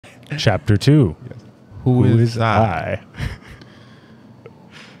Chapter 2. Yes. Who is I?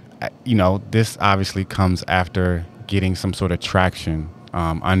 This obviously comes after getting some sort of traction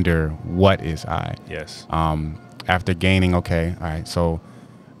under what is I. Yes. After gaining, okay, all right, so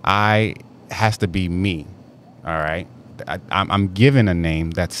I has to be me, all right? I'm given a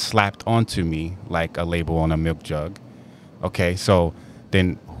name that's slapped onto me like a label on a milk jug. Okay, so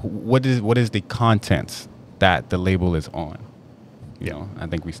then what is the contents that the label is on? I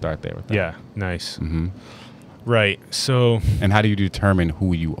think we start there with that. Yeah, nice. Mm-hmm. Right. So, and how do you determine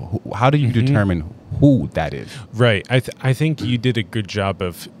how do you determine who that is? Right. I think you did a good job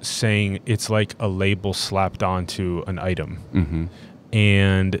of saying it's like a label slapped onto an item. Mm-hmm.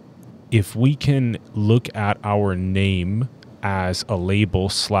 And if we can look at our name as a label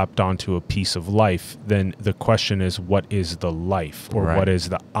slapped onto a piece of life, then the question is, what is the life, or Right. what is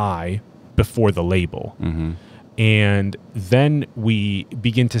the I before the label? Mm-hmm. And then we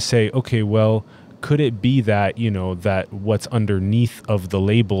begin to say, okay, well, could it be that, that what's underneath of the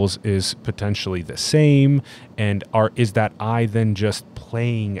labels is potentially the same? And is that I then just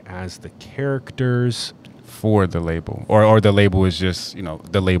playing as the characters for the label, or the label is just,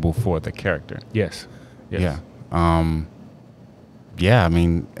 the label for the character? Yes. Yeah. Yeah. I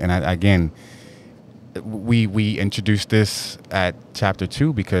mean, and again, we introduced this at chapter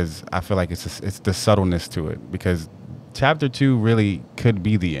 2 because I feel like it's the subtleness to it, because chapter 2 really could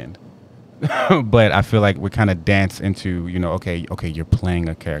be the end. But I feel like we kind of dance into, okay, you're playing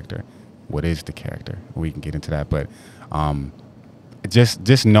a character. What is the character? We can get into that, but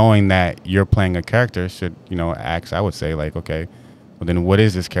just knowing that you're playing a character should, I would say, like, okay, well then what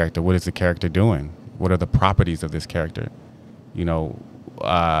is this character? What is the character doing? What are the properties of this character?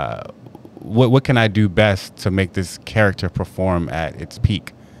 What can I do best to make this character perform at its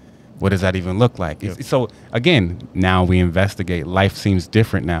peak? What does that even look like? Yep. So again, now we investigate. Life seems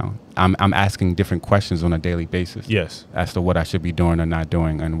different now. I'm asking different questions on a daily basis. Yes. As to what I should be doing or not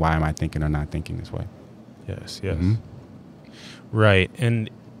doing, and why am I thinking or not thinking this way. Yes. Mm-hmm. Right. And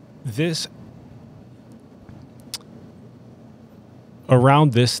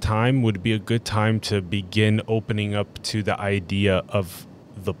around this time would be a good time to begin opening up to the idea of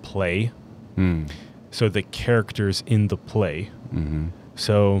the play. So the characters in the play. Mm-hmm.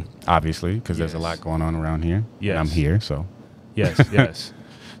 So obviously, because there's a lot going on around here. Yes. And I'm here, so. Yes.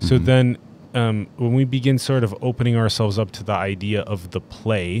 So then when we begin sort of opening ourselves up to the idea of the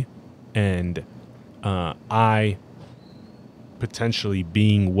play, and I potentially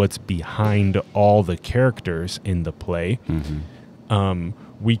being what's behind all the characters in the play,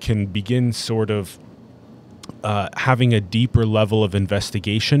 we can begin sort of having a deeper level of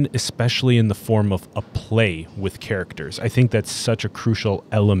investigation, especially in the form of a play with characters. I think that's such a crucial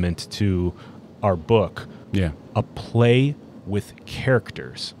element to our book. Yeah. A play with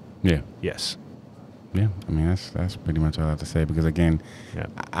characters. Yeah. Yes. Yeah. I mean, that's pretty much all I have to say, because again, Yeah.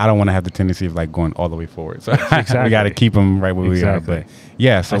 I don't want to have the tendency of like going all the way forward. So Exactly. we got to keep them right where we are. But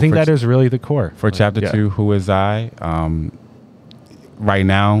yeah, so I think that is really the core. for chapter 2, who is I? Right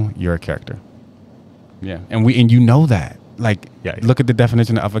now, you're a character. Yeah, and you know that. Like, look at the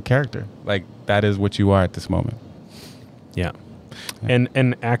definition of a character. Like, that is what you are at this moment. Yeah.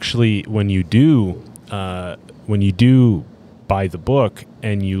 And actually, when you do buy the book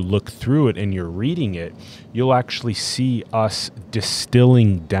and you look through it and you're reading it, you'll actually see us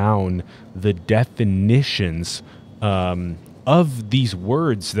distilling down the definitions of these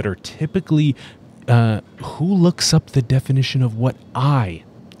words that are typically who looks up the definition of what I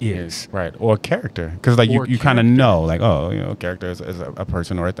is. Right, or character, because like you kind of know, like, character is a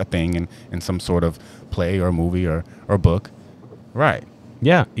person or a thing in some sort of play or movie or book. Right.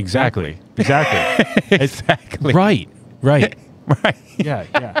 Yeah, exactly. Exactly. Right. Right.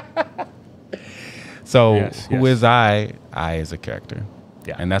 Yeah. So who is I? I is a character.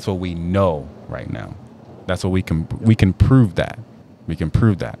 Yeah. And that's what we know right now. That's what we can prove that. We can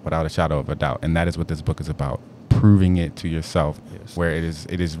prove that without a shadow of a doubt. And that is what this book is about. Proving it to yourself, where it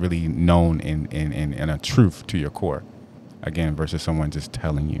is really known in a truth to your core, again, versus someone just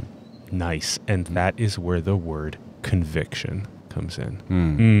telling you. Nice. And that is where the word conviction comes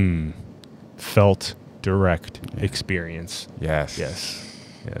in. Felt direct experience. Yes.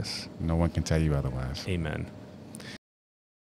 Yes. No one can tell you otherwise. Amen.